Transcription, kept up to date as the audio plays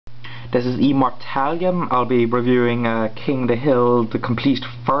This is Immortallium. I'll be reviewing King of the Hill, the complete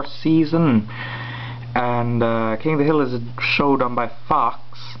first season. And King of the Hill is a show done by Fox.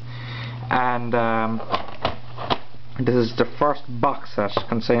 And this is the first box set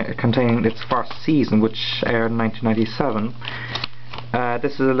containing its first season, which aired in 1997.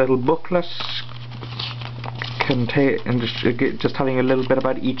 This is a little booklet just telling you a little bit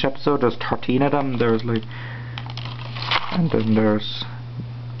about each episode. There's 13 of them. There's like, and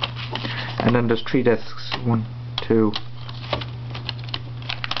then there's 3 discs. 1, 2,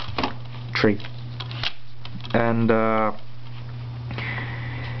 3. And the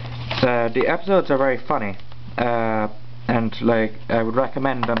episodes are very funny, and like I would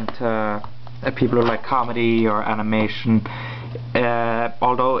recommend them to people who like comedy or animation.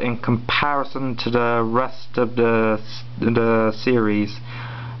 Although in comparison to the rest of the series,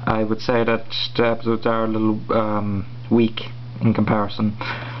 I would say that the episodes are a little weak in comparison,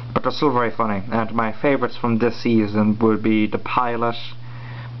 but they're still very funny. And my favourites from this season would be the pilot,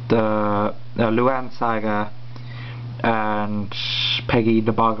 the Luan saga, and Peggy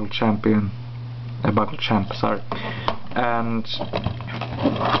the Boggle Champ, sorry. And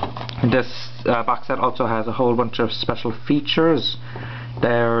this box set also has a whole bunch of special features.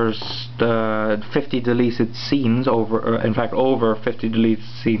 There's the 50 deleted scenes, over 50 deleted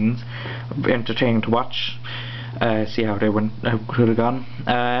scenes, entertaining to watch. See how they could have gone.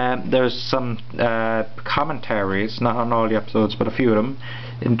 There's some commentaries, not on all the episodes, but a few of them,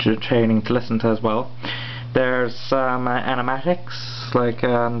 entertaining to listen to as well. There's some animatics,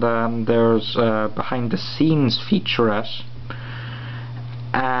 and there's behind the scenes featurette,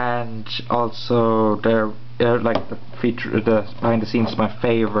 and also the behind the scenes is my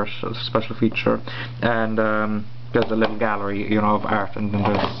favourite special feature, and there's a little gallery, of art, and then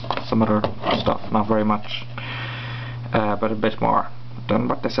there's some other stuff, not very much, but a bit more than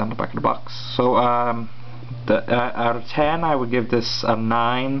what they sent on the back of the box. So out of 10 I would give this a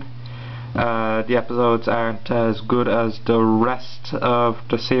 9. The episodes aren't as good as the rest of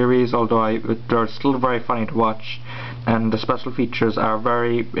the series, although they're still very funny to watch, and the special features are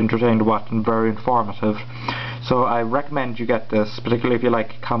very entertaining to watch and very informative. So I recommend you get this, particularly if you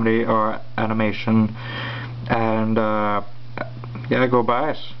like comedy or animation, and yeah, go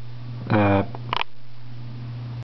buy it.